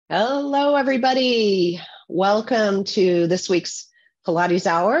Hello, everybody. Welcome to this week's Pilates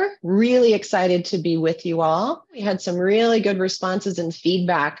Hour. Really excited to be with you all. We had some really good responses and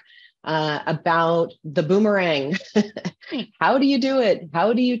feedback about the boomerang. How do you do it?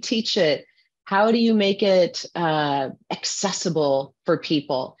 How do you teach it? How do you make it accessible for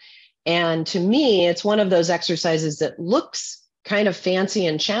people? And to me, it's one of those exercises that looks kind of fancy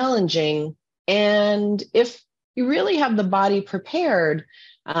and challenging. And if you really have the body prepared,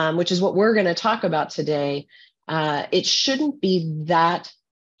 which is what we're going to talk about today, it shouldn't be that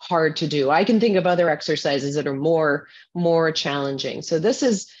hard to do. I can think of other exercises that are more challenging. So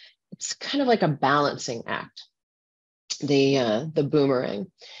it's kind of like a balancing act, the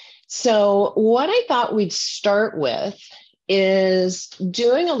boomerang. So what I thought we'd start with is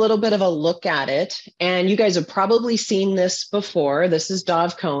doing a little bit of a look at it. And you guys have probably seen this before. This is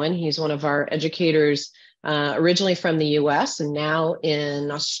Dov Cohen. He's one of our educators, originally from the US and now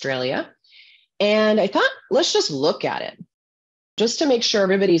in Australia. And I thought, let's just look at it just to make sure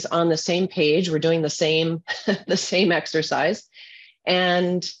everybody's on the same page. We're doing the same exercise.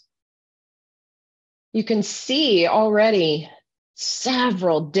 And you can see already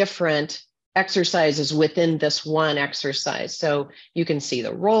several different exercises within this one exercise. So you can see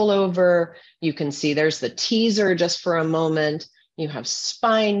the rollover, you can see there's the teaser just for a moment, you have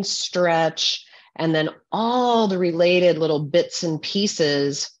spine stretch, and then all the related little bits and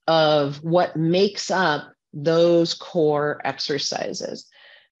pieces of what makes up those core exercises.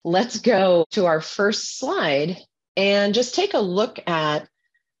 Let's go to our first slide and just take a look at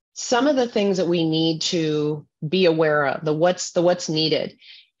some of the things that we need to be aware of, the what's needed.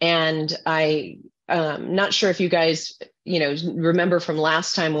 And I'm not sure if you guys, remember from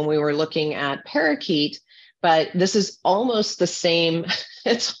last time when we were looking at parakeet, but this is almost the same.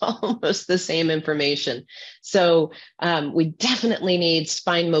 It's almost the same information. So we definitely need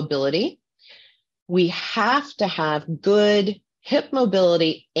spine mobility. We have to have good hip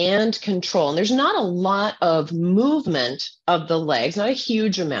mobility and control. And there's not a lot of movement of the legs, not a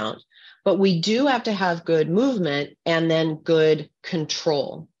huge amount, but we do have to have good movement and then good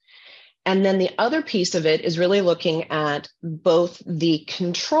control. And then the other piece of it is really looking at both the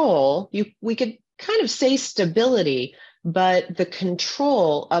control. We could kind of say stability, but the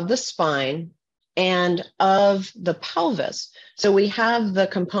control of the spine and of the pelvis. So we have the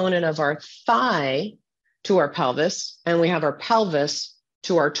component of our thigh to our pelvis, and we have our pelvis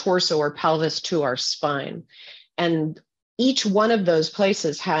to our torso or pelvis to our spine. And each one of those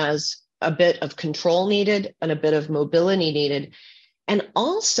places has a bit of control needed and a bit of mobility needed, and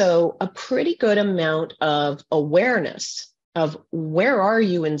also a pretty good amount of awareness of where are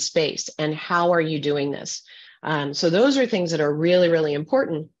you in space and how are you doing this. So those are things that are really, really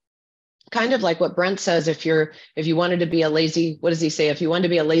important. Kind of like what Brent says, if you wanted to be a lazy, what does he say? If you wanted to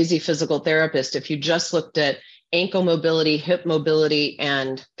be a lazy physical therapist, if you just looked at ankle mobility, hip mobility,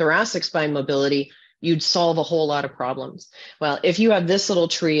 and thoracic spine mobility, you'd solve a whole lot of problems. Well, if you have this little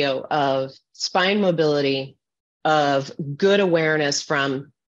trio of spine mobility, of good awareness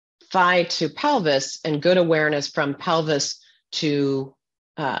from thigh to pelvis, and good awareness from pelvis to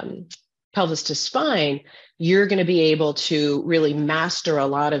spine, you're going to be able to really master a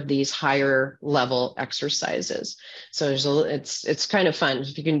lot of these higher level exercises. So it's kind of fun.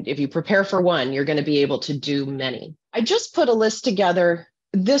 If you prepare for one, you're going to be able to do many. I just put a list together.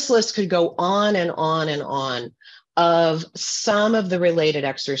 This list could go on and on and on of some of the related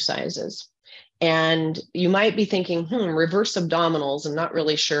exercises. And you might be thinking, reverse abdominals. I'm not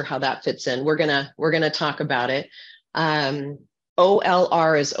really sure how that fits in. We're gonna talk about it.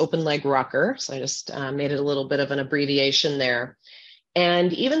 OLR is open leg rocker. So I just made it a little bit of an abbreviation there.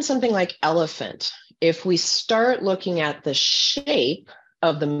 And even something like elephant, if we start looking at the shape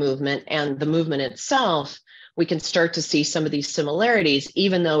of the movement and the movement itself, we can start to see some of these similarities,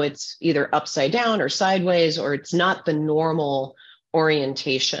 even though it's either upside down or sideways, or it's not the normal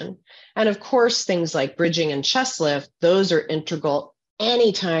orientation. And of course, things like bridging and chest lift, those are integral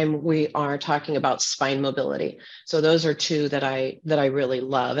anytime we are talking about spine mobility. So those are two that I really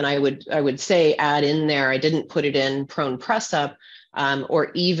love. And I would say add in there, I didn't put it in prone press up,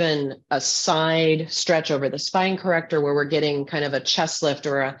 or even a side stretch over the spine corrector where we're getting kind of a chest lift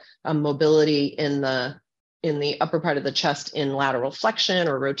or a mobility in the upper part of the chest in lateral flexion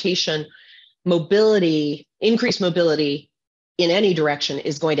or rotation. Mobility, increased mobility in any direction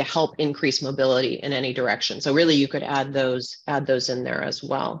is going to help increase mobility in any direction. So really you could add those in there as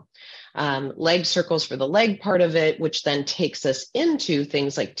well. Leg circles for the leg part of it, which then takes us into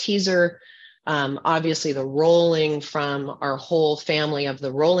things like teaser, obviously the rolling from our whole family of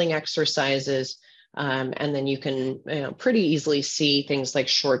the rolling exercises, And then you can pretty easily see things like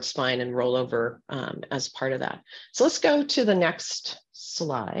short spine and rollover as part of that. So let's go to the next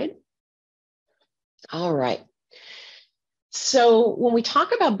slide. All right. So when we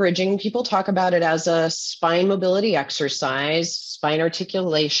talk about bridging, people talk about it as a spine mobility exercise, spine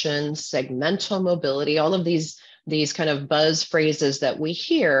articulation, segmental mobility, all of these kind of buzz phrases that we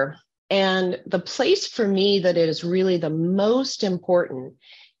hear. And the place for me that is really the most important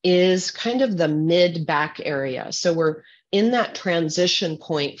is kind of the mid-back area. So we're in that transition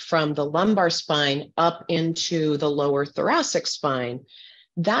point from the lumbar spine up into the lower thoracic spine.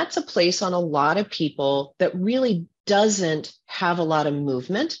 That's a place on a lot of people that really doesn't have a lot of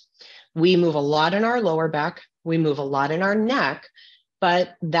movement. We move a lot in our lower back, we move a lot in our neck,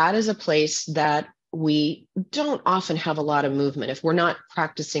 but that is a place that we don't often have a lot of movement if we're not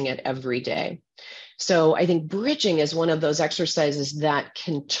practicing it every day. So I think bridging is one of those exercises that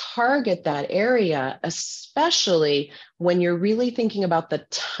can target that area, especially when you're really thinking about the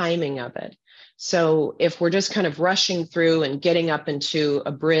timing of it. So if we're just kind of rushing through and getting up into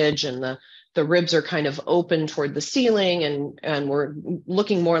a bridge and the ribs are kind of open toward the ceiling and we're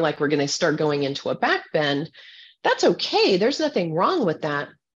looking more like we're going to start going into a back bend, that's okay. There's nothing wrong with that,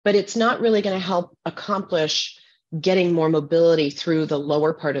 but it's not really going to help accomplish getting more mobility through the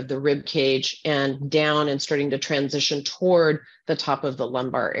lower part of the rib cage and down and starting to transition toward the top of the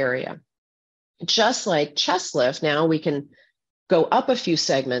lumbar area. Just like chest lift, now we can go up a few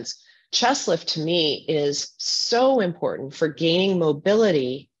segments. Chest lift to me is so important for gaining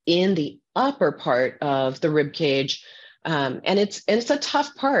mobility in the upper part of the rib cage. And it's a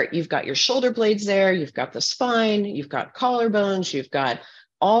tough part. You've got your shoulder blades there, you've got the spine, you've got collarbones, you've got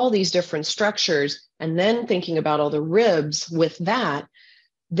all these different structures. And then thinking about all the ribs with that,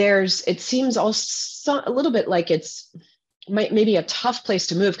 it seems also a little bit like it's maybe a tough place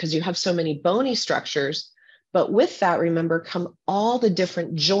to move because you have so many bony structures. But with that, remember, come all the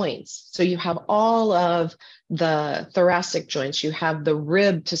different joints. So you have all of the thoracic joints, you have the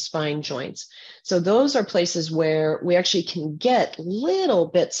rib to spine joints. So those are places where we actually can get little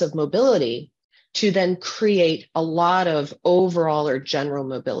bits of mobility to then create a lot of overall or general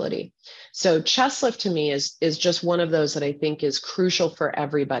mobility. So chest lift to me is just one of those that I think is crucial for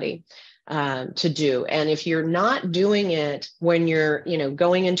everybody to do. And if you're not doing it when you're,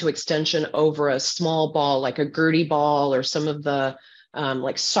 going into extension over a small ball, like a Gertie ball or some of the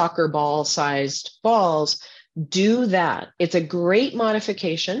like soccer ball sized balls, do that. It's a great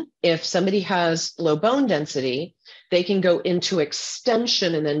modification. If somebody has low bone density, they can go into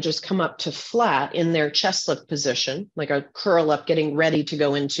extension and then just come up to flat in their chest lift position, like a curl up, getting ready to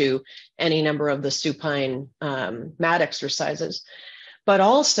go into any number of the supine mat exercises. But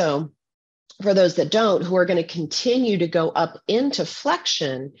also, for those that don't, who are going to continue to go up into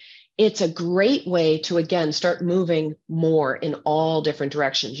flexion, it's a great way to, again, start moving more in all different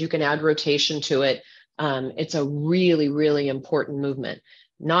directions. You can add rotation to it. It's a really, really important movement.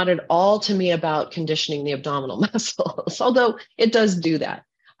 Not at all to me about conditioning the abdominal muscles, although it does do that.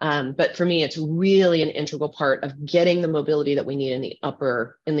 But for me, it's really an integral part of getting the mobility that we need in the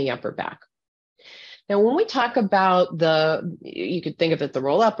upper back. Now, when we talk about you could think of it the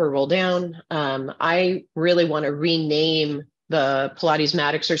roll up or roll down. I really want to rename the Pilates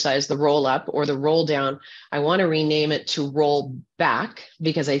mat exercise, the roll up or the roll down. I want to rename it to roll back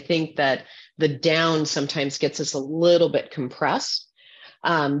because I think that the down sometimes gets us a little bit compressed.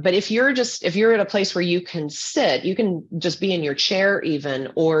 But if you're at a place where you can sit, you can just be in your chair even,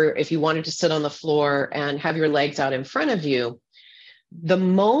 or if you wanted to sit on the floor and have your legs out in front of you, the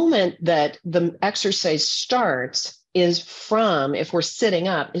moment that the exercise starts if we're sitting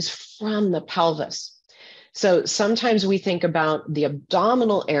up, is from the pelvis. So sometimes we think about the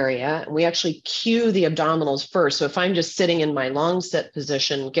abdominal area, and we actually cue the abdominals first. So if I'm just sitting in my long sit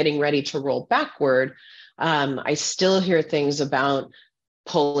position, getting ready to roll backward, I still hear things about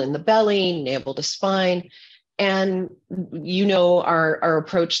pull in the belly, navel to spine. And our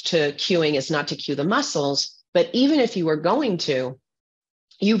approach to cueing is not to cue the muscles, but even if you were going to,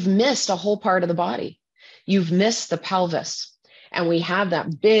 you've missed a whole part of the body. You've missed the pelvis. And we have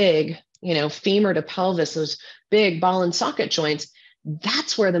that big, femur to pelvis, those big ball and socket joints.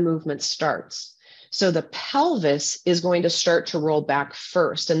 That's where the movement starts. So the pelvis is going to start to roll back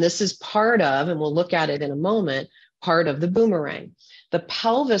first. And this is part of, and we'll look at it in a moment, part of the boomerang. The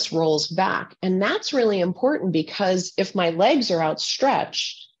pelvis rolls back. And that's really important because if my legs are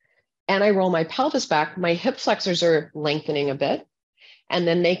outstretched and I roll my pelvis back, my hip flexors are lengthening a bit. And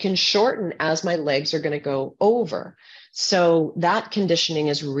then they can shorten as my legs are going to go over. So that conditioning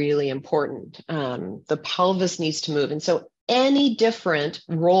is really important. The pelvis needs to move. And so any different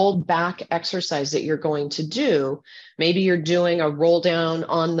rolled back exercise that you're going to do. Maybe you're doing a roll down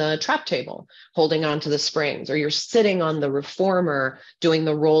on the trap table, holding on to the springs, or you're sitting on the reformer doing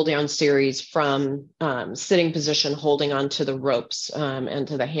the roll down series from sitting position, holding on to the ropes and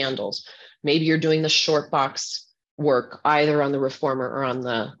to the handles. Maybe you're doing the short box work either on the reformer or on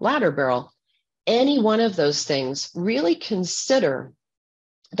the ladder barrel. Any one of those things, really consider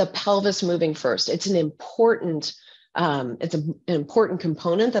the pelvis moving first. It's an important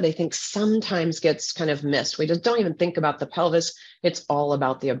component that I think sometimes gets kind of missed. We just don't even think about the pelvis. It's all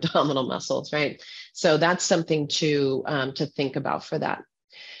about the abdominal muscles, right? So that's something to think about for that.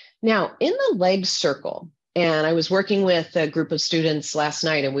 Now, in the leg circle, and I was working with a group of students last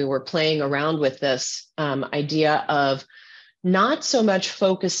night, and we were playing around with this idea of not so much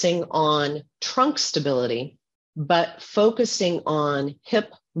focusing on trunk stability, but focusing on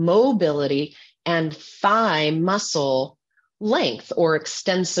hip mobility and thigh muscle length or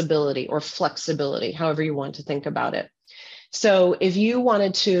extensibility or flexibility, however you want to think about it. So if you were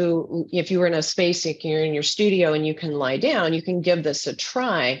in a space, if you're in your studio and you can lie down, you can give this a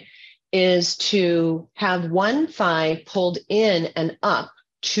try, is to have one thigh pulled in and up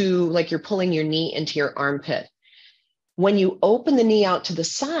to like you're pulling your knee into your armpit. When you open the knee out to the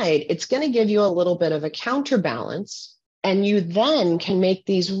side, it's going to give you a little bit of a counterbalance. And you then can make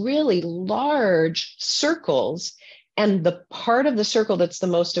these really large circles. And the part of the circle that's the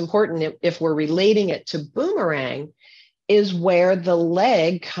most important, if we're relating it to boomerang, is where the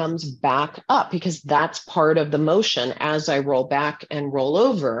leg comes back up, because that's part of the motion as I roll back and roll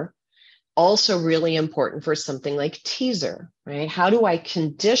over. Also really important for something like teaser, right? How do I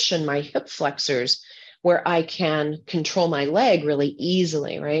condition my hip flexors where I can control my leg really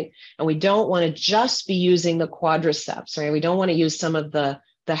easily, right? And we don't want to just be using the quadriceps, right? We don't want to use some of the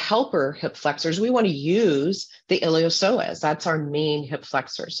helper hip flexors. We want to use the iliopsoas. That's our main hip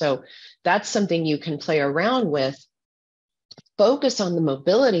flexor. So that's something you can play around with. Focus on the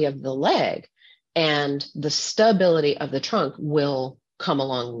mobility of the leg, and the stability of the trunk will come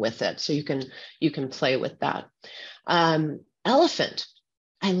along with it. So you can play with that. Elephant.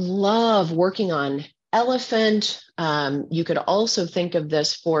 I love working on elephant. You could also think of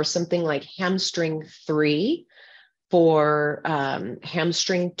this for something like hamstring 3, for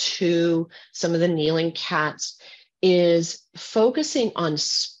hamstring 2, some of the kneeling cats, is focusing on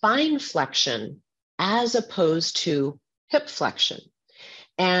spine flexion as opposed to hip flexion.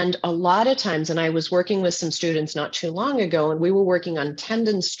 And a lot of times, and I was working with some students not too long ago, and we were working on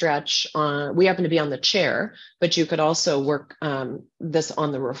tendon stretch. We happen to be on the chair, but you could also work this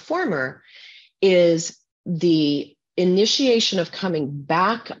on the reformer, is the initiation of coming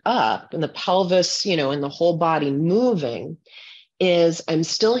back up and the pelvis, and the whole body moving, is I'm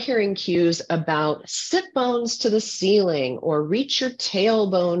still hearing cues about sit bones to the ceiling or reach your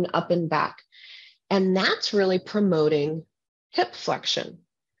tailbone up and back. And that's really promoting hip flexion.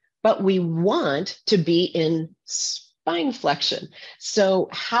 But we want to be in spine flexion. So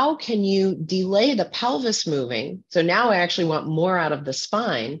how can you delay the pelvis moving? So now I actually want more out of the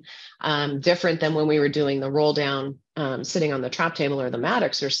spine, different than when we were doing the roll down, sitting on the trap table or the mat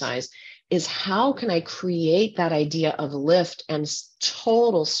exercise, is how can I create that idea of lift and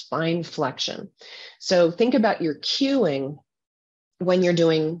total spine flexion? So think about your cueing when you're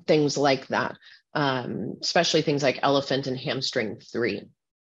doing things like that, especially things like elephant and hamstring 3.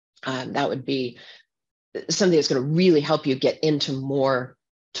 That would be something that's going to really help you get into more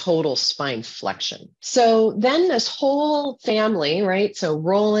total spine flexion. So then this whole family, right? So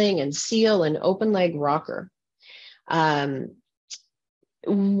rolling and seal and open leg rocker.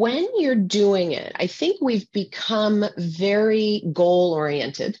 When you're doing it, I think we've become very goal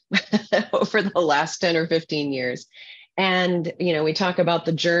oriented over the last 10 or 15 years. And, we talk about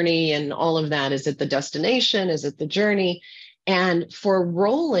the journey and all of that. Is it the destination? Is it the journey? And for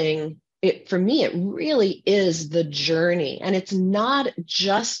rolling, for me, it really is the journey. And it's not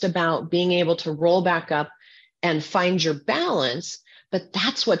just about being able to roll back up and find your balance, but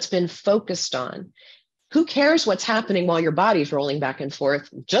that's what's been focused on. Who cares what's happening while your body's rolling back and forth?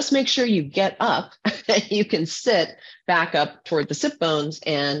 Just make sure you get up, you can sit back up toward the sit bones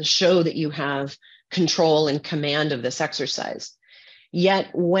and show that you have control and command of this exercise. Yet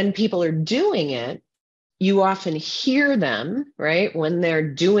when people are doing it, you often hear them, right, when they're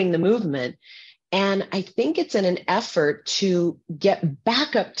doing the movement. And I think it's in an effort to get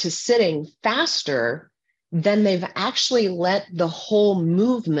back up to sitting faster than they've actually let the whole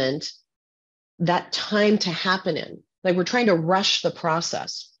movement, that time to happen in. Like we're trying to rush the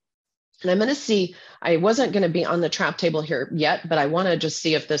process. And I'm going to see, I wasn't going to be on the trap table here yet, but I want to just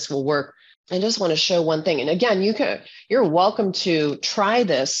see if this will work I just want to show one thing. And again, you're welcome to try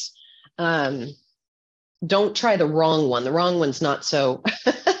this. Don't try the wrong one. The wrong one's not so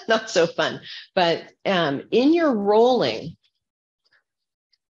not so fun. But in your rolling,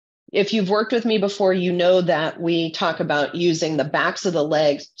 if you've worked with me before, you know that we talk about using the backs of the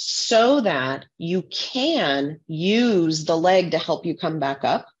legs so that you can use the leg to help you come back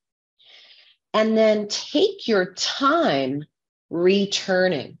up. And then take your time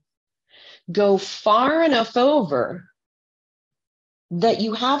returning. Go far enough over that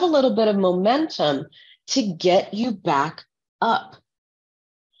you have a little bit of momentum to get you back up.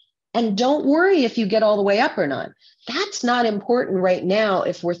 And don't worry if you get all the way up or not. That's not important right now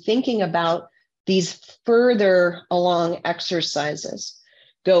if we're thinking about these further along exercises.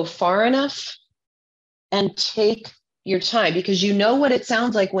 Go far enough and take your time, because you know what it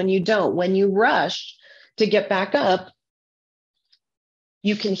sounds like when you don't. When you rush to get back up,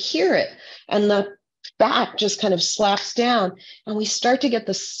 you can hear it. And the back just kind of slaps down, and we start to get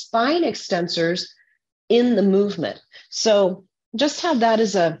the spine extensors in the movement. So just have that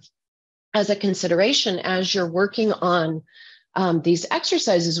as a consideration as you're working on these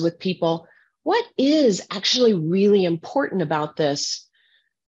exercises with people. What is actually really important about this?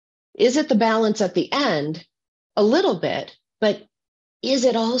 Is it the balance at the end? A little bit, but is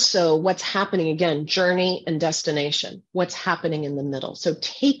it also what's happening, again, journey and destination, what's happening in the middle? So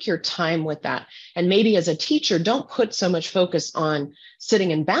take your time with that. And maybe as a teacher, don't put so much focus on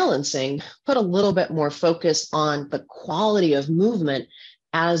sitting and balancing, put a little bit more focus on the quality of movement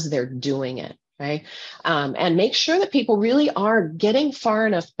as they're doing it, right? And make sure that people really are getting far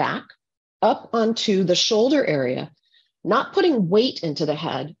enough back up onto the shoulder area, not putting weight into the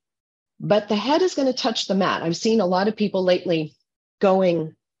head, but the head is going to touch the mat. I've seen a lot of people lately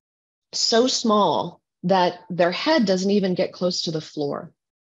going so small that their head doesn't even get close to the floor.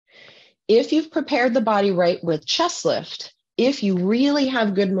 If you've prepared the body right with chest lift, if you really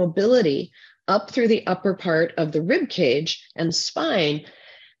have good mobility up through the upper part of the rib cage and spine,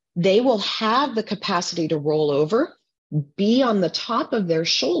 they will have the capacity to roll over, be on the top of their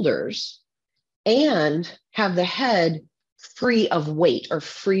shoulders, and have the head free of weight or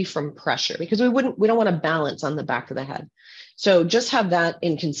free from pressure, because we don't want to balance on the back of the head. So just have that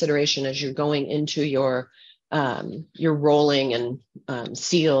in consideration as you're going into your rolling and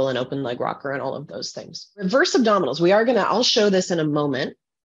seal and open leg rocker and all of those things. Reverse abdominals. I'll show this in a moment.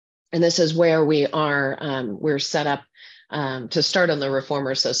 And this is where we are, we're set up to start on the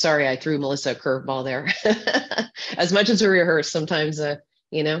reformer. So sorry, I threw Melissa a curveball there. As much as we rehearse, sometimes,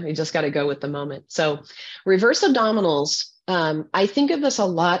 you just got to go with the moment. So reverse abdominals, I think of this a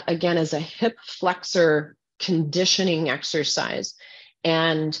lot, again, as a hip flexor conditioning exercise.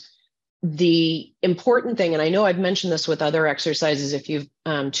 And the important thing, and I know I've mentioned this with other exercises if you've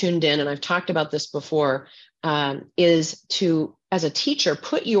tuned in, and I've talked about this before, is to, as a teacher,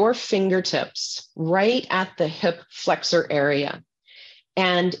 put your fingertips right at the hip flexor area.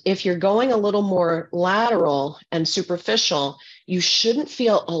 And if you're going a little more lateral and superficial, you shouldn't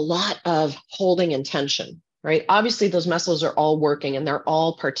feel a lot of holding and tension, right? Obviously, those muscles are all working and they're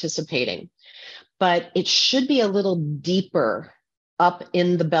all participating, but it should be a little deeper up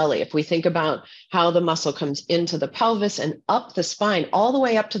in the belly. If we think about how the muscle comes into the pelvis and up the spine, all the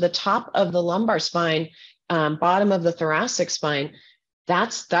way up to the top of the lumbar spine, bottom of the thoracic spine,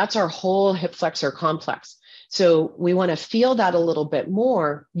 that's our whole hip flexor complex. So we want to feel that a little bit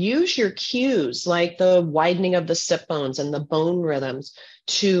more. Use your cues like the widening of the sit bones and the bone rhythms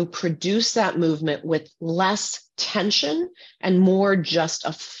to produce that movement with less tension and more just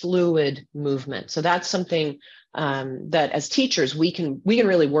a fluid movement. So that's something that as teachers, we can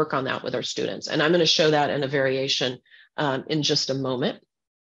really work on that with our students. And I'm going to show that in a variation in just a moment.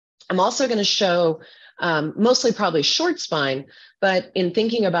 I'm also going to show mostly probably short spine, but in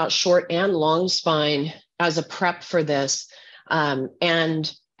thinking about short and long spine as a prep for this,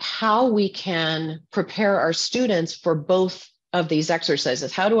 and how we can prepare our students for both of these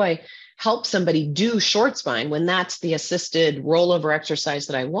exercises. How do I help somebody do short spine when that's the assisted rollover exercise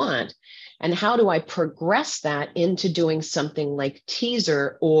that I want? And how do I progress that into doing something like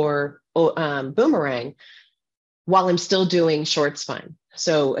teaser or boomerang while I'm still doing short spine?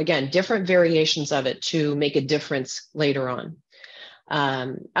 So again, different variations of it to make a difference later on.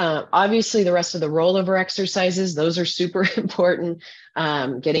 Obviously, the rest of the rollover exercises, those are super important,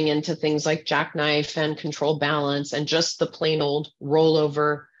 getting into things like jackknife and control balance and just the plain old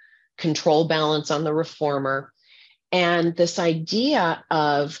rollover control balance on the reformer. And this idea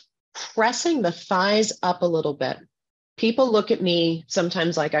of pressing the thighs up a little bit. People look at me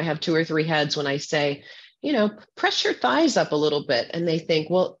sometimes like I have 2 or 3 heads when I say, press your thighs up a little bit. And they think,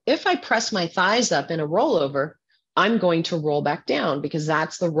 well, if I press my thighs up in a rollover, I'm going to roll back down because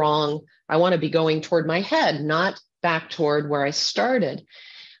that's the wrong, I want to be going toward my head, not back toward where I started.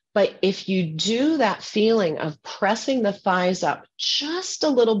 But if you do that feeling of pressing the thighs up just a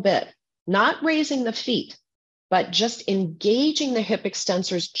little bit, not raising the feet, but just engaging the hip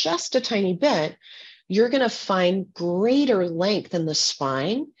extensors just a tiny bit, you're going to find greater length in the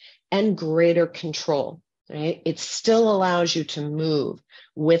spine and greater control, right? It still allows you to move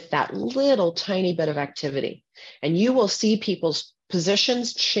with that little tiny bit of activity. And you will see people's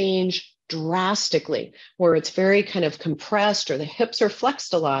positions change drastically, where it's very kind of compressed or the hips are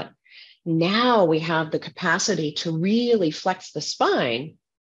flexed a lot. Now we have the capacity to really flex the spine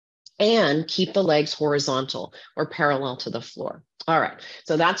and keep the legs horizontal or parallel to the floor. All right,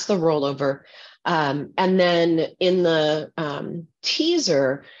 so that's the rollover. And then in the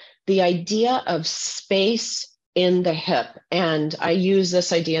teaser, the idea of space in the hip. And I use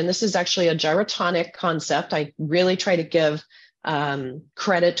this idea, and this is actually a gyrotonic concept. I really try to give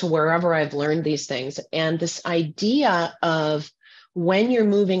credit to wherever I've learned these things. And this idea of when you're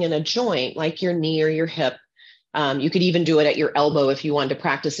moving in a joint, like your knee or your hip, you could even do it at your elbow if you wanted to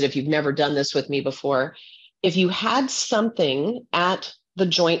practice it, if you've never done this with me before. If you had something at the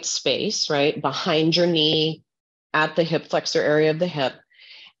joint space, right, behind your knee, at the hip flexor area of the hip,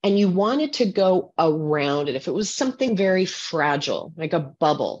 and you wanted to go around it, if it was something very fragile, like a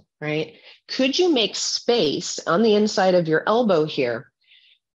bubble, right, could you make space on the inside of your elbow here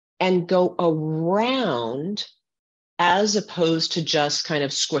and go around as opposed to just kind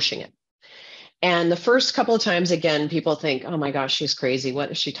of squishing it? And the first couple of times, again, people think, oh my gosh, she's crazy.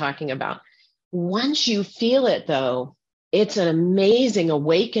 What is she talking about? Once you feel it, though, it's an amazing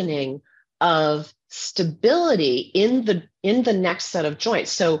awakening of stability in the next set of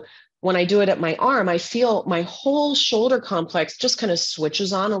joints. So when I do it at my arm, I feel my whole shoulder complex just kind of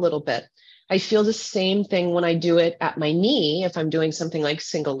switches on a little bit. I feel the same thing when I do it at my knee. If I'm doing something like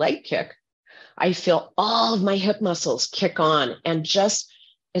single leg kick, I feel all of my hip muscles kick on, and just,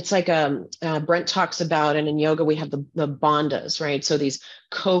 it's like Brent talks about, and in yoga, we have the bandhas, right? So these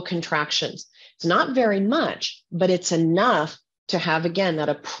co-contractions. It's not very much, but it's enough to have, again, that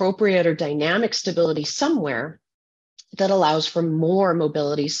appropriate or dynamic stability somewhere that allows for more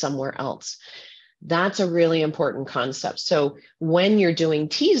mobility somewhere else. That's a really important concept. So when you're doing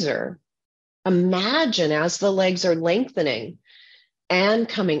teaser, imagine as the legs are lengthening and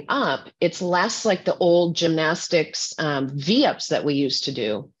coming up, it's less like the old gymnastics V-ups that we used to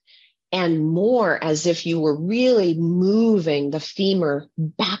do, and more as if you were really moving the femur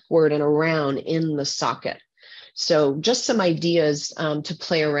backward and around in the socket. So just some ideas to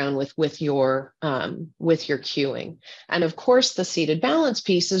play around with your cueing. And of course, the seated balance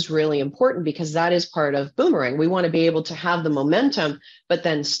piece is really important because that is part of Boomerang. We want to be able to have the momentum, but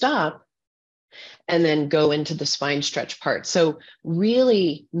then stop and then go into the spine stretch part. So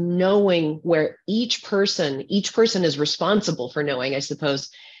really knowing where each person is responsible for knowing, I suppose,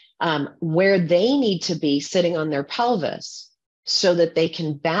 where they need to be sitting on their pelvis so that they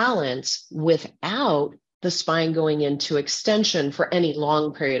can balance without the spine going into extension for any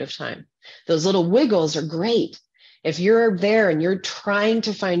long period of time. Those little wiggles are great. If you're there and you're trying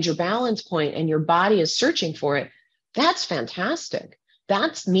to find your balance point and your body is searching for it, that's fantastic.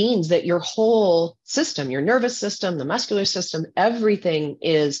 That means that your whole system, your nervous system, the muscular system, everything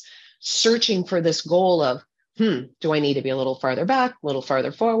is searching for this goal of, do I need to be a little farther back, a little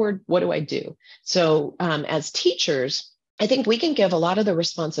farther forward? What do I do? So as teachers, I think we can give a lot of the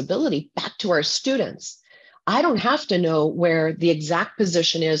responsibility back to our students. I don't have to know where the exact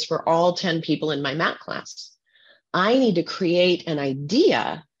position is for all 10 people in my mat class. I need to create an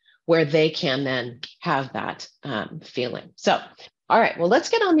idea where they can then have that feeling. So, all right, well, let's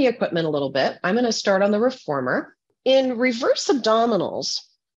get on the equipment a little bit. I'm going to start on the reformer. In reverse abdominals,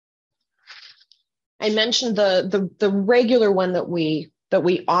 I mentioned the regular one that we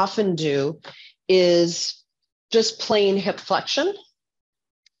often do is just plain hip flexion.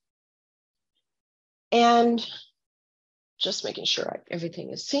 And just making sure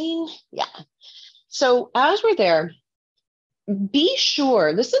everything is seen. Yeah. So as we're there, be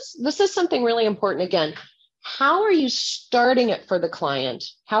sure, this is something really important. Again, how are you starting it for the client?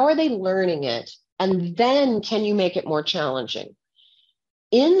 How are they learning it? And then can you make it more challenging?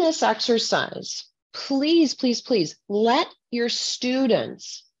 In this exercise, please, please, please let your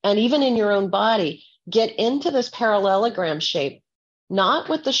students, and even in your own body, get into this parallelogram shape, not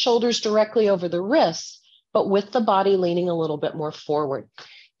with the shoulders directly over the wrists, but with the body leaning a little bit more forward.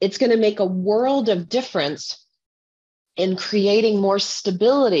 It's going to make a world of difference in creating more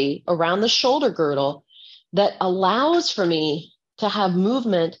stability around the shoulder girdle that allows for me to have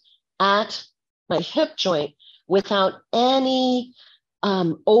movement at my hip joint without any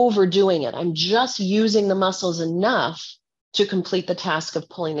overdoing it. I'm just using the muscles enough to complete the task of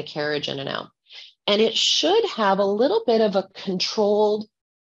pulling the carriage in and out. And it should have a little bit of a controlled,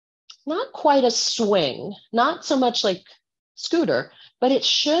 not quite a swing, not so much like scooter, but it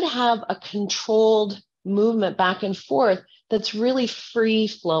should have a controlled movement back and forth that's really free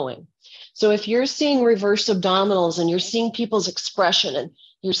flowing. So if you're seeing reverse abdominals and you're seeing people's expression and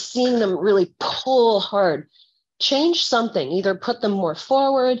you're seeing them really pull hard, change something, either put them more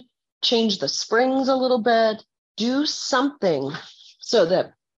forward, change the springs a little bit, do something so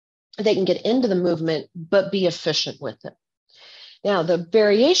that they can get into the movement, but be efficient with it. Now, the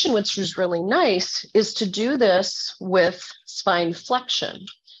variation, which is really nice, is to do this with spine flexion.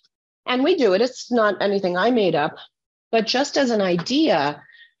 And we do it. It's not anything I made up, but just as an idea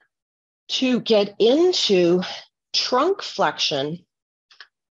to get into trunk flexion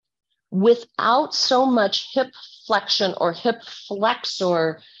without so much hip flexion or hip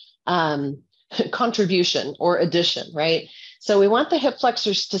flexor contribution or addition, right? So we want the hip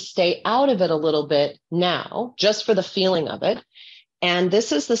flexors to stay out of it a little bit now, just for the feeling of it. And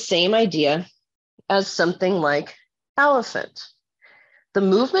this is the same idea as something like elephant. The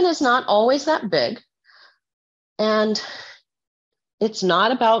movement is not always that big. And it's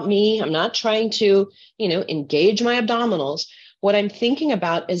not about me. I'm not trying to, engage my abdominals. What I'm thinking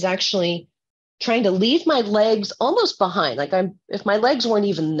about is actually trying to leave my legs almost behind, like if my legs weren't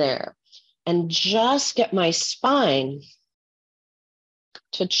even there, and just get my spine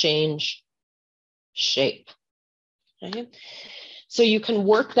to change shape. Okay? So you can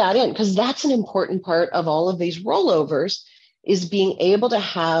work that in, because that's an important part of all of these rollovers, is being able to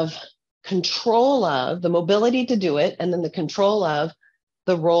have control of the mobility to do it, and then the control of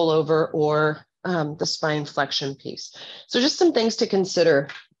the rollover or the spine flexion piece. So just some things to consider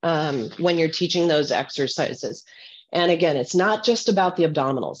when you're teaching those exercises. And again, it's not just about the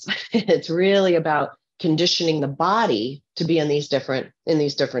abdominals. It's really about conditioning the body to be in these different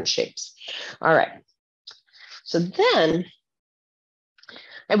shapes. All right. So then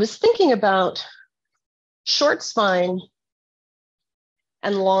I was thinking about short spine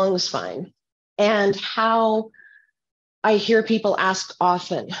and long spine, and how I hear people ask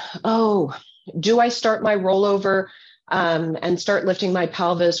often, oh, do I start my rollover and start lifting my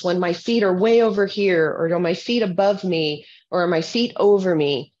pelvis when my feet are way over here, or are my feet above me, or are my feet over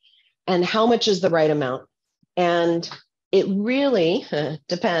me? And how much is the right amount? And it really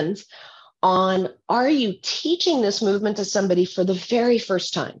depends on, are you teaching this movement to somebody for the very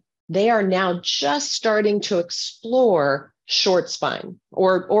first time? They are now just starting to explore short spine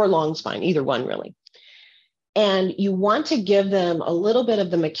or long spine, either one really. And you want to give them a little bit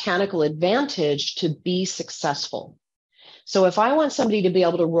of the mechanical advantage to be successful. So if I want somebody to be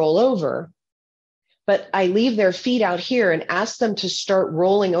able to roll over, but I leave their feet out here and ask them to start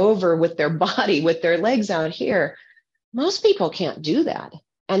rolling over with their body, with their legs out here, most people can't do that.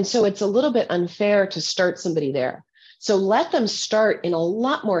 And so it's a little bit unfair to start somebody there. So let them start in a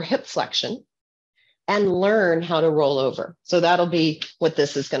lot more hip flexion and learn how to roll over. So that'll be what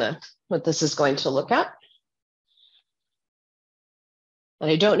this is going to look at. And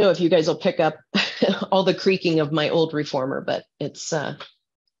I don't know if you guys will pick up all the creaking of my old reformer, but it's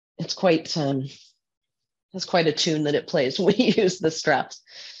quite a tune that it plays when we use the straps.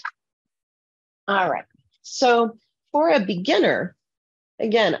 All right. So for a beginner,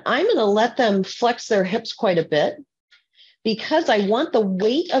 again, I'm going to let them flex their hips quite a bit, because I want the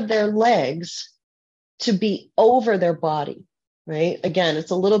weight of their legs to be over their body, right? Again,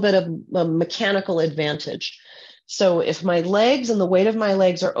 it's a little bit of a mechanical advantage. So if my legs and the weight of my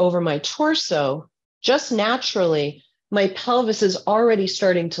legs are over my torso, just naturally, my pelvis is already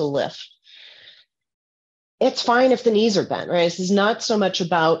starting to lift. It's fine if the knees are bent, right? This is not so much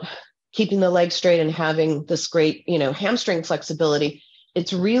about keeping the legs straight and having this great, hamstring flexibility.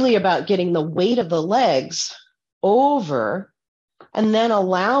 It's really about getting the weight of the legs over and then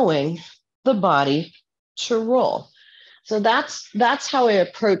allowing the body to roll. So that's how I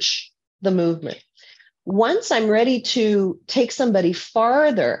approach the movement. Once I'm ready to take somebody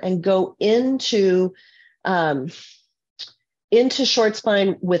farther and go into short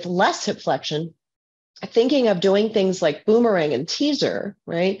spine with less hip flexion, thinking of doing things like boomerang and teaser,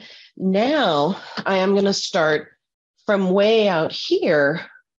 right? Now I am going to start from way out here.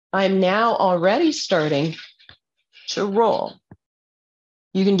 I'm now already starting to roll.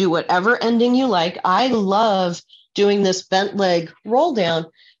 You can do whatever ending you like. I love doing this bent leg roll down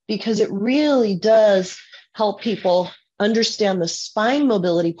because it really does help people understand the spine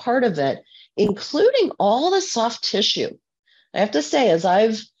mobility part of it including all the soft tissue. I have to say, as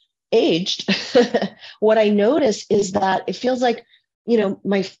I've aged, what I notice is that it feels like,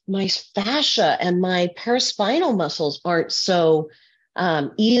 my fascia and my paraspinal muscles aren't so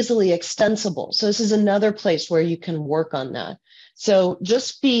easily extensible. So this is another place where you can work on that. So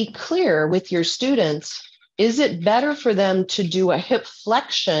just be clear with your students, is it better for them to do a hip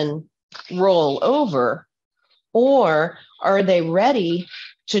flexion roll over, or are they ready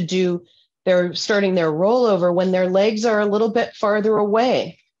to do, they're starting their rollover when their legs are a little bit farther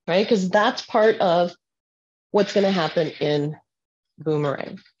away, right? Because that's part of what's going to happen in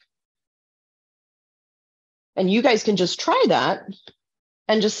Boomerang. And you guys can just try that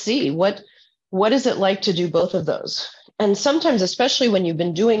and just see what is it like to do both of those. And sometimes, especially when you've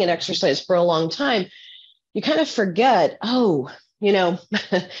been doing an exercise for a long time, you kind of forget,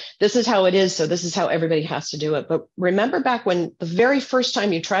 this is how it is. So this is how everybody has to do it. But remember back when the very first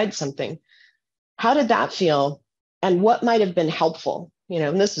time you tried something, how did that feel? And what might have been helpful?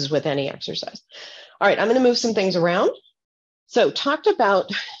 And this is with any exercise. All right, I'm going to move some things around. So talked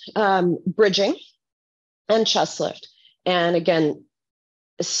about bridging and chest lift. And again,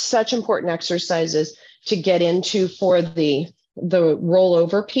 such important exercises to get into for the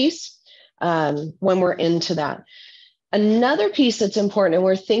rollover piece when we're into that. Another piece that's important, and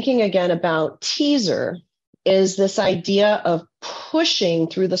we're thinking again about teaser, is this idea of pushing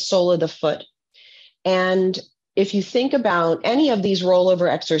through the sole of the foot. And if you think about any of these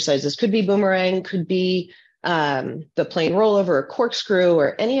rollover exercises, could be boomerang, could be the plain rollover or corkscrew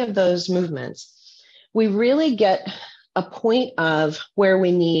or any of those movements, we really get a point of where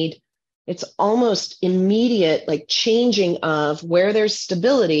we need, it's almost immediate, like changing of where there's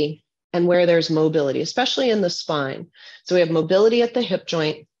stability and where there's mobility, especially in the spine. So we have mobility at the hip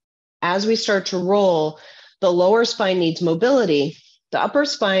joint. As we start to roll, the lower spine needs mobility. The upper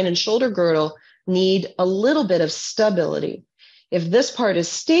spine and shoulder girdle need a little bit of stability. If this part is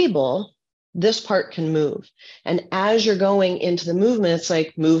stable, this part can move. And as you're going into the movement, it's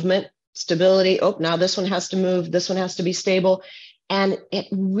like movement, stability. Oh, now this one has to move. This one has to be stable. And it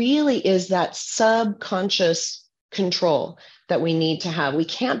really is that subconscious control that we need to have. We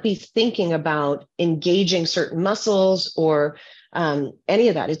can't be thinking about engaging certain muscles or any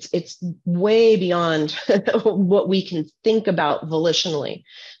of that. It's way beyond what we can think about volitionally.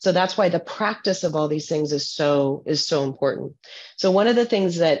 So that's why the practice of all these things is so important. So one of the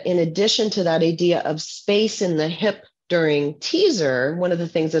things that, in addition to that idea of space in the hip during teaser, one of the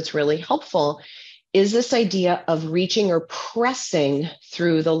things that's really helpful is this idea of reaching or pressing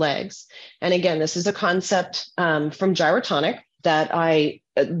through the legs. And again, this is a concept from gyrotonic that I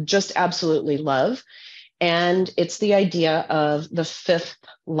just absolutely love. And it's the idea of the fifth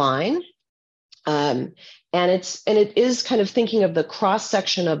line. And it is kind of thinking of the cross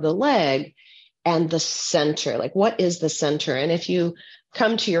section of the leg and the center, like what is the center? And if you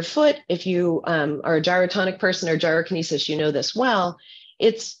come to your foot, if you are a gyrotonic person or gyrokinesis, you know this well,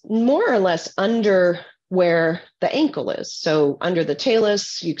 it's more or less under where the ankle is. So under the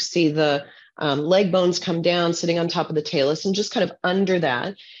talus, you can see the leg bones come down, sitting on top of the talus, and just kind of under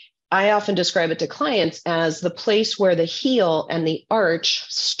that. I often describe it to clients as the place where the heel and the arch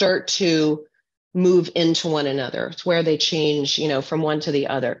start to move into one another. It's where they change, from one to the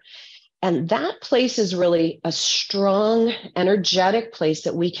other. And that place is really a strong, energetic place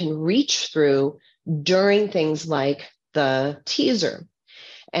that we can reach through during things like the teaser.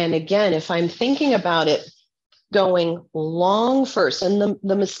 And again, if I'm thinking about it going long first, and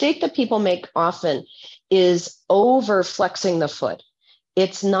the mistake that people make often is over flexing the foot.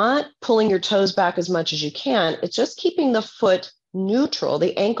 It's not pulling your toes back as much as you can. It's just keeping the foot neutral,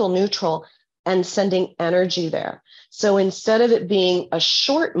 the ankle neutral, and sending energy there. So instead of it being a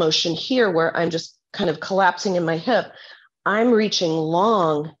short motion here where I'm just kind of collapsing in my hip, I'm reaching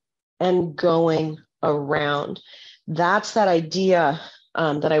long and going around. That's that idea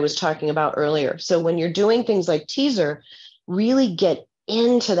that I was talking about earlier. So when you're doing things like teaser, really get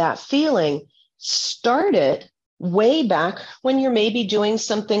into that feeling. Start it way back when you're maybe doing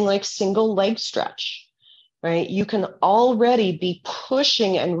something like single leg stretch, right? You can already be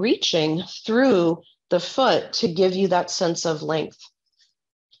pushing and reaching through the foot to give you that sense of length.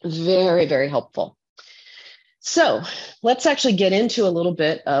 Very, very helpful. So let's actually get into a little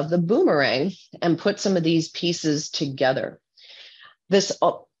bit of the boomerang and put some of these pieces together. This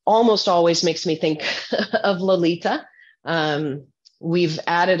almost always makes me think of Lolita. We've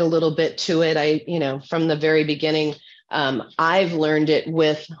added a little bit to it. From the very beginning, I've learned it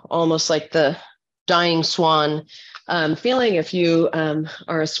with almost like the dying swan feeling. If you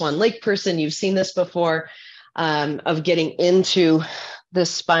are a Swan Lake person, you've seen this before, of getting into the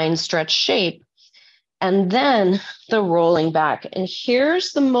spine stretch shape, and then the rolling back. And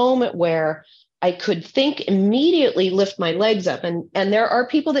here's the moment where I could think immediately lift my legs up. And there are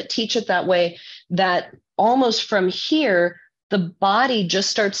people that teach it that way, that almost from here, the body just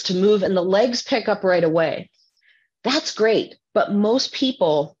starts to move and the legs pick up right away. That's great. But most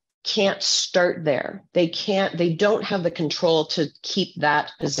people can't start there. They don't have the control to keep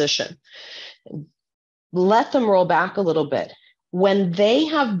that position. Let them roll back a little bit. When they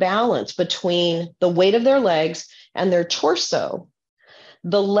have balance between the weight of their legs and their torso,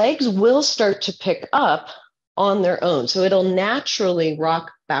 the legs will start to pick up on their own. So it'll naturally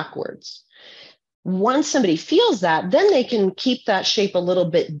rock backwards. Once somebody feels that, then they can keep that shape a little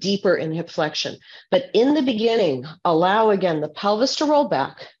bit deeper in hip flexion. But in the beginning, allow again the pelvis to roll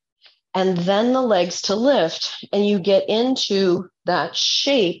back and then the legs to lift, and you get into that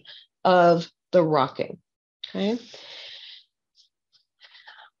shape of the rocking. Okay.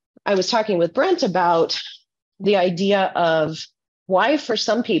 I was talking with Brent about the idea of why, for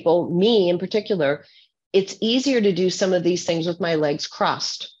some people, me in particular, it's easier to do some of these things with my legs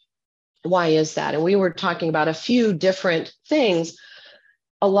crossed. Why is that? And we were talking about a few different things.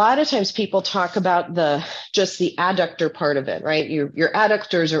 A lot of times people talk about just the adductor part of it, right? Your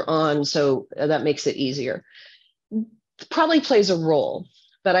adductors are on, so that makes it easier. It probably plays a role,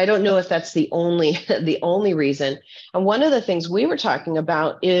 but I don't know if that's the only reason. And one of the things we were talking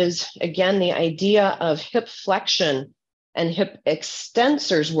about is, again, the idea of hip flexion and hip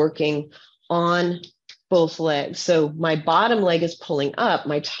extensors working on both legs. So my bottom leg is pulling up,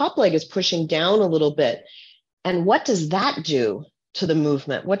 my top leg is pushing down a little bit. And what does that do to the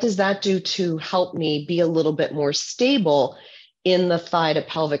movement? What does that do to help me be a little bit more stable in the thigh to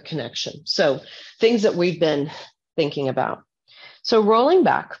pelvic connection? So things that we've been thinking about. So rolling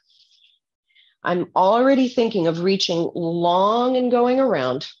back, I'm already thinking of reaching long and going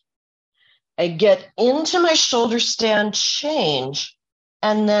around. I get into my shoulder stand change.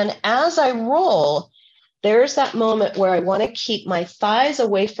 And then as I roll, there's that moment where I want to keep my thighs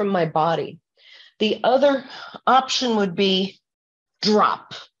away from my body. The other option would be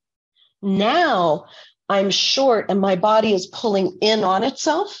drop. Now I'm short and my body is pulling in on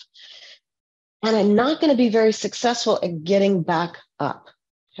itself, and I'm not going to be very successful at getting back up.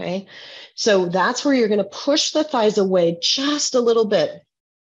 Okay. So that's where you're going to push the thighs away just a little bit.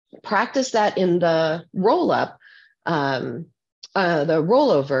 Practice that in the roll up, the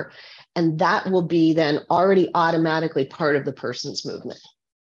rollover, and that will be then already automatically part of the person's movement.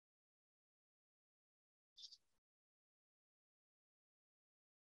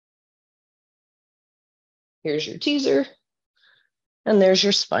 Here's your teaser, and there's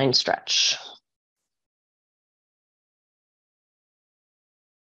your spine stretch.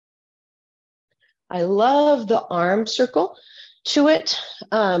 I love the arm circle to it.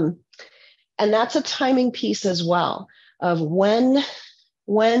 And that's a timing piece as well of when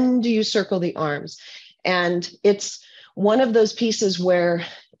do you circle the arms? And it's one of those pieces where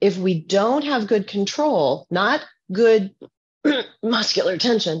if we don't have good control, not good muscular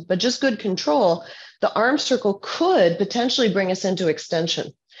tension, but just good control, the arm circle could potentially bring us into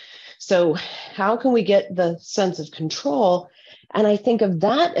extension. So how can we get the sense of control? And I think of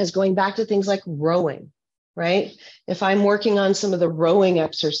that as going back to things like rowing, right? If I'm working on some of the rowing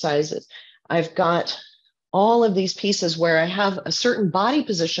exercises, I've got all of these pieces where I have a certain body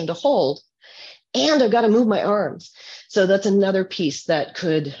position to hold, and I've got to move my arms. So that's another piece that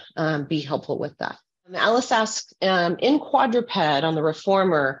could be helpful with that. Alice asks, in quadruped on the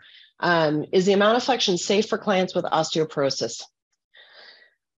reformer, is the amount of flexion safe for clients with osteoporosis?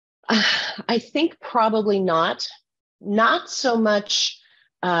 I think probably not. Not so much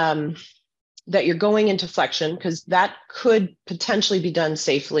that you're going into flexion, because that could potentially be done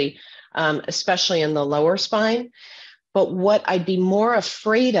safely, especially in the lower spine. But what I'd be more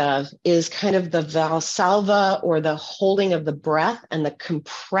afraid of is kind of the valsalva, or the holding of the breath and the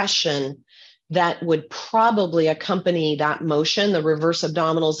compression that would probably accompany that motion, the reverse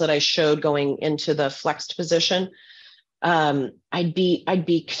abdominals that I showed going into the flexed position. I'd be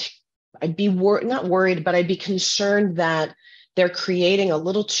not worried, but I'd be concerned that they're creating a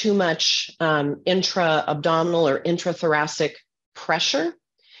little too much intra-abdominal or intrathoracic pressure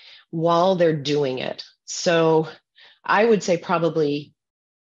while they're doing it. So I would say probably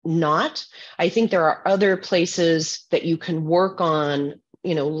not. I think there are other places that you can work on,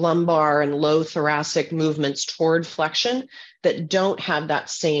 lumbar and low thoracic movements toward flexion that don't have that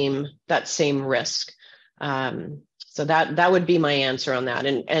same risk. So that would be my answer on that.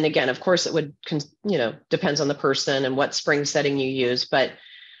 And again, of course, it would, depends on the person and what spring setting you use. But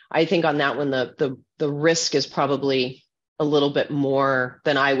I think on that one, the risk is probably a little bit more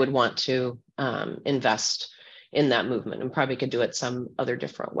than I would want to invest in that movement, and probably could do it some other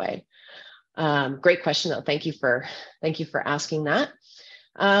different way. Great question though. Thank you for asking that.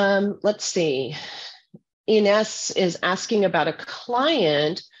 Let's see. Ines is asking about a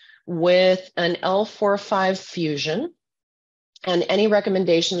client with an L4-5 fusion and any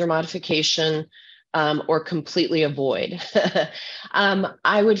recommendations or modification or completely avoid.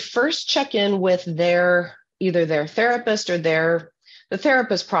 I would first check in with either their therapist or the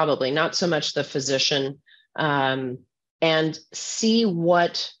therapist, probably not so much the physician, and see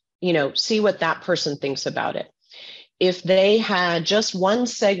what that person thinks about it. If they had just one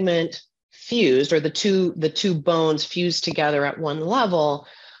segment fused, or the two bones fused together at one level,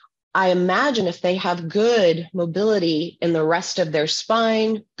 I imagine if they have good mobility in the rest of their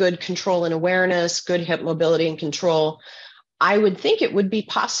spine, good control and awareness, good hip mobility and control, I would think it would be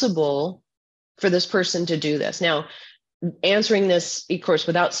possible for this person to do this. Now, answering this, of course,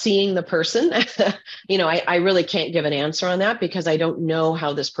 without seeing the person, I really can't give an answer on that because I don't know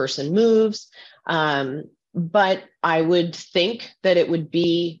how this person moves. But I would think that it would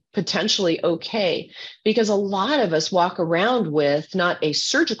be potentially okay, because a lot of us walk around with not a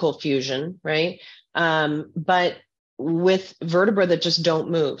surgical fusion, right? But with vertebrae that just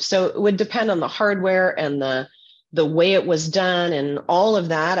don't move. So it would depend on the hardware and the way it was done and all of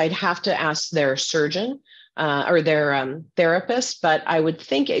that. I'd have to ask their surgeon or their therapist, but I would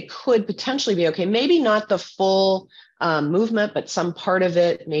think it could potentially be okay. Maybe not the full movement, but some part of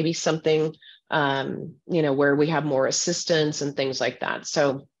it, maybe something where we have more assistance and things like that.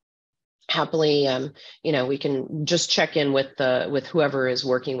 So happily, we can just check in with whoever is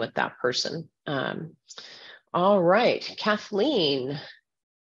working with that person. All right, Kathleen,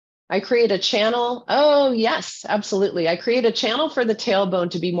 I create a channel. Oh yes, absolutely. I create a channel for the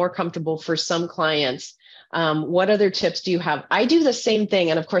tailbone to be more comfortable for some clients. What other tips do you have? I do the same thing.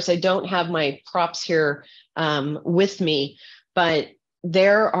 And of course, I don't have my props here with me, but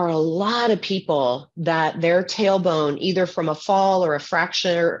there are a lot of people that their tailbone, either from a fall or a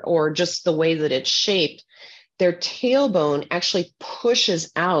fracture or just the way that it's shaped, their tailbone actually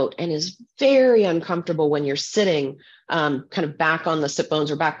pushes out and is very uncomfortable when you're sitting kind of back on the sit bones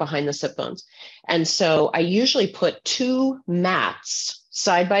or back behind the sit bones. And so I usually put two mats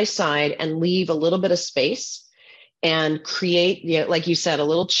side by side and leave a little bit of space and create, like you said, a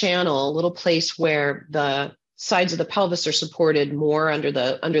little channel, a little place where the sides of the pelvis are supported more under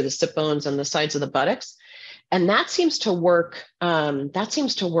the sit bones and the sides of the buttocks. And that seems to work. That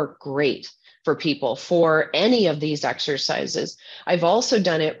seems to work great for people for any of these exercises. I've also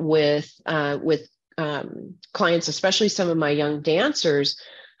done it with clients, especially some of my young dancers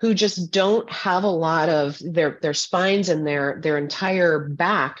who just don't have a lot of their spines, and their entire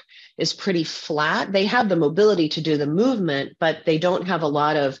back is pretty flat. They have the mobility to do the movement, but they don't have a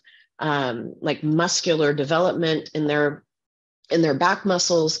lot of like muscular development in their back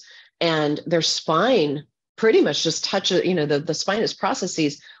muscles, and their spine pretty much just touches, the spinous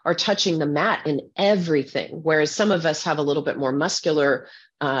processes are touching the mat in everything. Whereas some of us have a little bit more muscular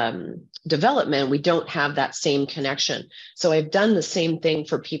development, we don't have that same connection. So I've done the same thing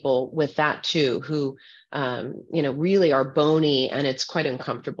for people with that too, who, really are bony and it's quite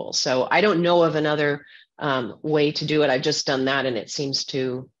uncomfortable. So I don't know of another way to do it. I've just done that and it seems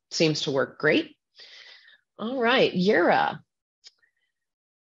to work great. All right, Yura.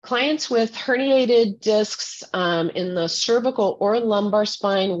 Clients with herniated discs in the cervical or lumbar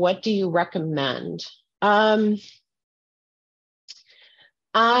spine, what do you recommend?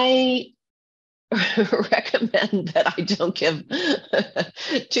 I recommend that I don't give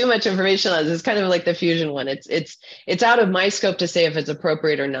too much information on this. It's kind of like the fusion one. It's out of my scope to say if it's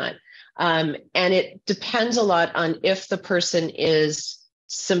appropriate or not. And it depends a lot on if the person is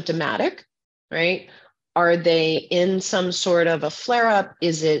symptomatic, right? Are they in some sort of a flare-up?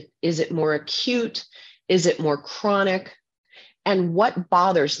 Is it more acute? Is it more chronic? And what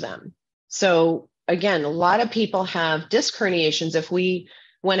bothers them? So again, a lot of people have disc herniations. If we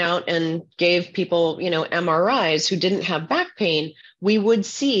went out and gave people, MRIs who didn't have back pain, we would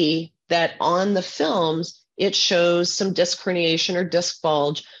see that on the films, it shows some disc herniation or disc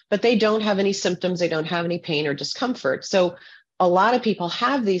bulge, but they don't have any symptoms. They don't have any pain or discomfort. So a lot of people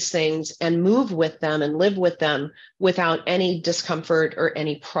have these things and move with them and live with them without any discomfort or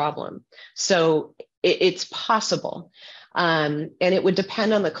any problem. So it's possible. And it would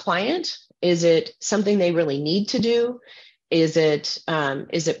depend on the client. Is it something they really need to do? Is it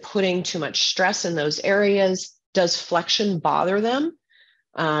putting too much stress in those areas? Does flexion bother them?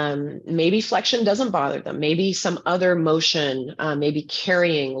 Maybe flexion doesn't bother them. Maybe some other motion, maybe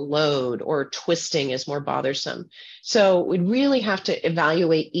carrying load or twisting is more bothersome. So we'd really have to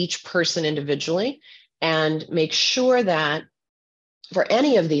evaluate each person individually and make sure that for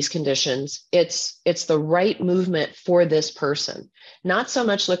any of these conditions, it's the right movement for this person. Not so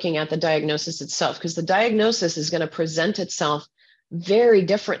much looking at the diagnosis itself, because the diagnosis is going to present itself very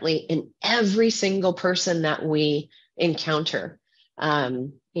differently in every single person that we encounter.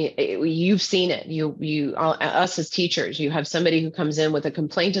 You've seen it. Us as teachers, you have somebody who comes in with a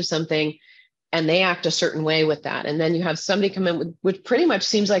complaint of something and they act a certain way with that. And then you have somebody come in with, which pretty much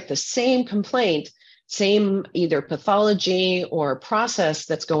seems like the same complaint, same either pathology or process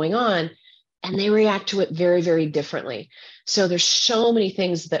that's going on, and they react to it very, very differently. So there's so many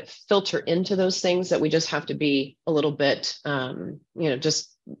things that filter into those things that we just have to be a little bit,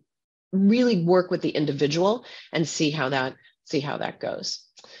 just really work with the individual and see how that goes.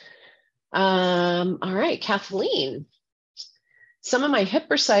 All right, Kathleen. Some of my hip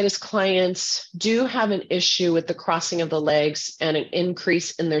bursitis clients do have an issue with the crossing of the legs and an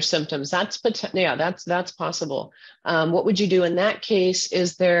increase in their symptoms. That's possible. What would you do in that case?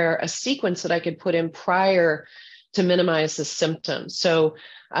 Is there a sequence that I could put in prior to minimize the symptoms? So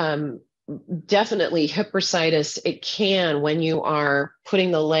definitely hip bursitis, it can, when you are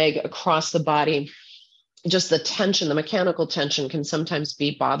putting the leg across the body, just the tension, the mechanical tension can sometimes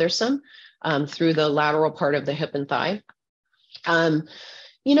be bothersome through the lateral part of the hip and thigh. I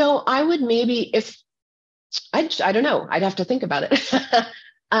would maybe, I don't know, I'd have to think about it.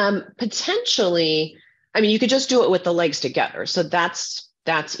 Potentially, you could just do it with the legs together. So that's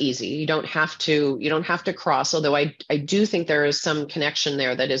easy. You don't have to cross, although I do think there is some connection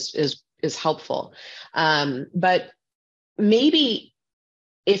there that is helpful. But maybe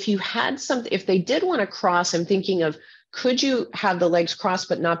if they did want to cross, I'm thinking of, could you have the legs crossed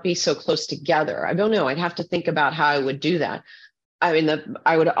but not be so close together? I don't know. I'd have to think about how I would do that. I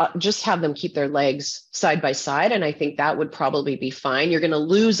would just have them keep their legs side by side, and I think that would probably be fine. You're going to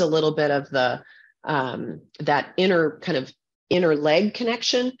lose a little bit of the that inner leg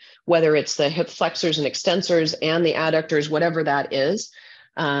connection, whether it's the hip flexors and extensors and the adductors, whatever that is.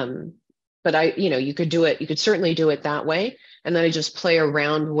 But you could do it. You could certainly do it that way, and then I just play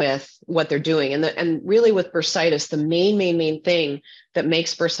around with what they're doing. And really with bursitis, the main thing that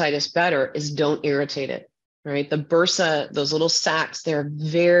makes bursitis better is don't irritate it. Right. The bursa, those little sacs, they're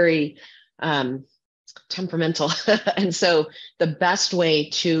very temperamental. And so the best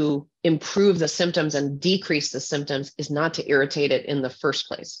way to improve the symptoms and decrease the symptoms is not to irritate it in the first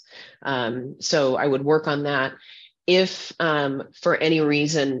place. So I would work on that. If for any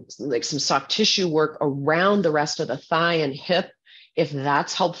reason, like some soft tissue work around the rest of the thigh and hip, if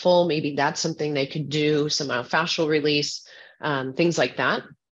that's helpful, maybe that's something they could do, some myofascial release, things like that.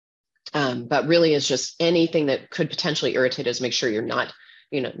 But really it's just anything that could potentially irritate us, make sure you're not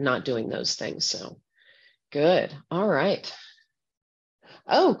doing those things. So good. All right.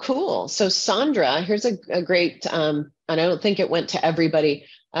 Oh, cool. So Sandra, here's a great, and I don't think it went to everybody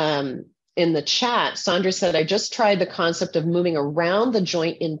in the chat. Sandra said, I just tried the concept of moving around the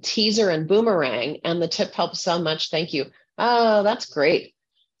joint in teaser and boomerang, and the tip helps so much. Thank you. Oh, that's great.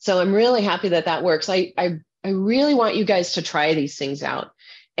 So I'm really happy that works. I really want you guys to try these things out.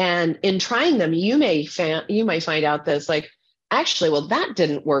 And in trying them, you might find out that it's like, actually, well, that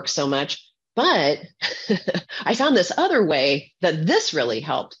didn't work so much, but I found this other way that this really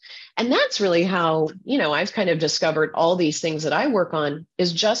helped. And that's really how, I've kind of discovered all these things that I work on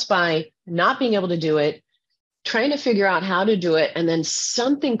is just by not being able to do it, trying to figure out how to do it. And then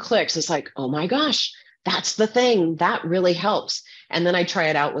something clicks. It's like, oh my gosh, that's the thing that really helps. And then I try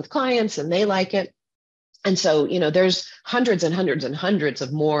it out with clients and they like it. And so, there's hundreds and hundreds and hundreds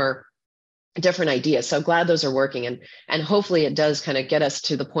of more different ideas. So glad those are working. And hopefully it does kind of get us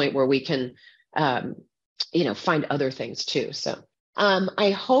to the point where we can, find other things too. So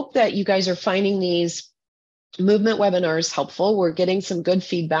I hope that you guys are finding these movement webinars helpful. We're getting some good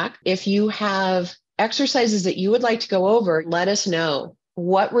feedback. If you have exercises that you would like to go over, let us know.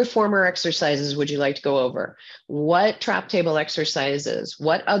 What reformer exercises would you like to go over? What trap table exercises?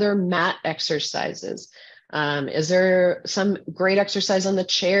 What other mat exercises? Is there some great exercise on the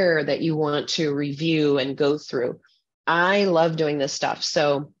chair that you want to review and go through? I love doing this stuff.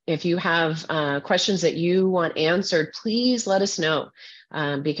 So if you have questions that you want answered, please let us know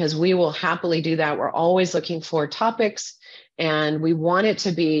because we will happily do that. We're always looking for topics and we want it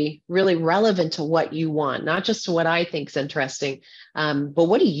to be really relevant to what you want, not just to what I think is interesting, but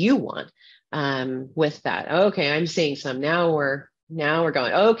what do you want with that? Okay, I'm seeing some. Now we're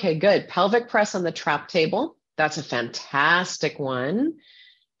going, okay, good. Pelvic press on the trap table. That's a fantastic one.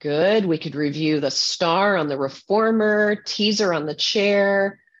 Good. We could review the star on the reformer, teaser on the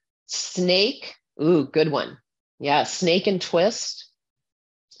chair, snake. Ooh, good one. Yeah, snake and twist.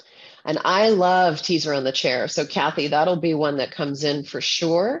 And I love teaser on the chair. So Kathy, that'll be one that comes in for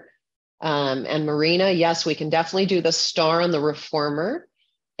sure. And Marina, yes, we can definitely do the star on the reformer.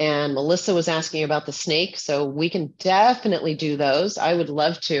 And Melissa was asking about the snake. So we can definitely do those. I would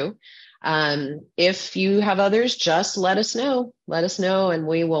love to. If you have others, just let us know. Let us know and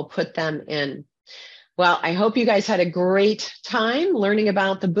we will put them in. Well, I hope you guys had a great time learning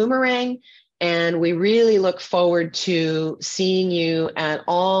about the boomerang. And we really look forward to seeing you at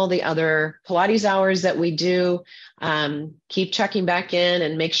all the other Pilates hours that we do. Keep checking back in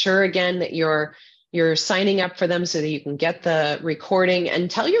and make sure again that you're signing up for them so that you can get the recording, and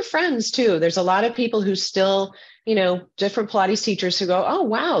tell your friends too. There's a lot of people who still, different Pilates teachers who go, oh,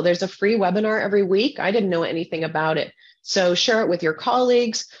 wow, there's a free webinar every week. I didn't know anything about it. So share it with your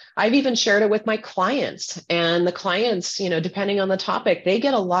colleagues. I've even shared it with my clients, and the clients, depending on the topic, they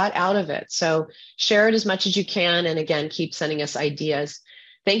get a lot out of it. So share it as much as you can. And again, keep sending us ideas.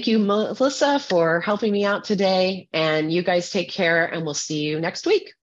 Thank you, Melissa, for helping me out today. And you guys take care, and we'll see you next week.